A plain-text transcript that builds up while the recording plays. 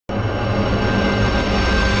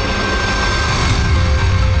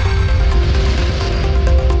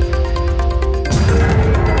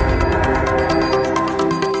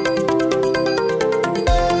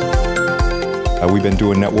We've been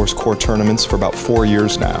doing NetWars Core tournaments for about 4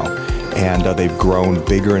 years now, and they've grown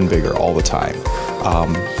bigger and bigger all the time.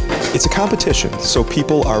 It's a competition, so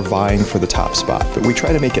people are vying for the top spot, but we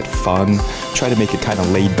try to make it fun, try to make it kind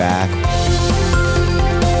of laid back,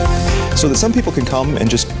 so that some people can come and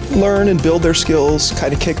just learn and build their skills,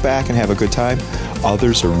 kind of kick back and have a good time.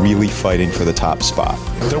 Others are really fighting for the top spot.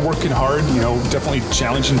 They're working hard, definitely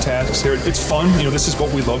challenging tasks here. It's fun, this is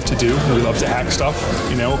what we love to do. We love to hack stuff,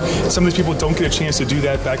 Some of these people don't get a chance to do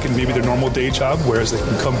that back in maybe their normal day job, whereas they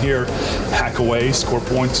can come here, hack away, score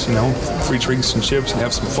points, free drinks and chips and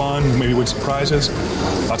have some fun, maybe win some prizes.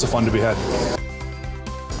 Lots of fun to be had.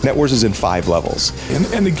 NetWars is in 5 levels.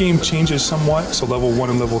 And the game changes somewhat, so level 1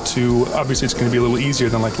 and level 2, obviously it's going to be a little easier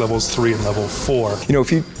than like levels 3 and level 4.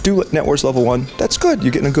 If you do NetWars level 1, that's good,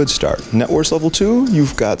 you're getting a good start. NetWars level 2,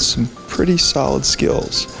 you've got some pretty solid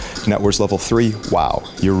skills. NetWars level 3, wow,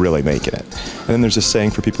 you're really making it. And then there's this saying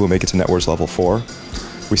for people who make it to NetWars level 4,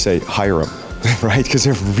 we say, hire them. Right? Because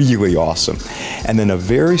they're really awesome. And then a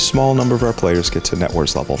very small number of our players get to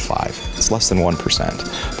NetWars level 5. It's less than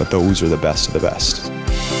 1%, but those are the best of the best.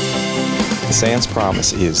 The SANS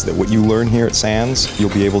promise is that what you learn here at SANS,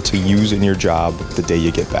 you'll be able to use in your job the day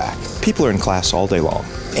you get back. People are in class all day long.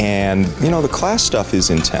 And, the class stuff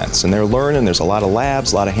is intense, and they're learning, there's a lot of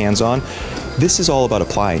labs, a lot of hands-on. This is all about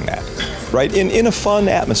applying that, right? In a fun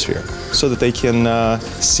atmosphere, so that they can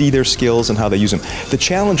see their skills and how they use them. The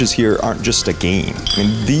challenges here aren't just a game.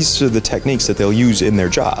 These are the techniques that they'll use in their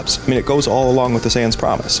jobs. It goes all along with the SANS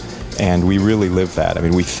promise. And we really live that.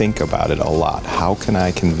 We think about it a lot. How can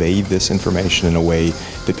I convey this information in a way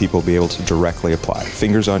that people will be able to directly apply?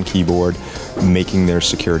 Fingers on keyboard, making their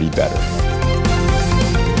security better.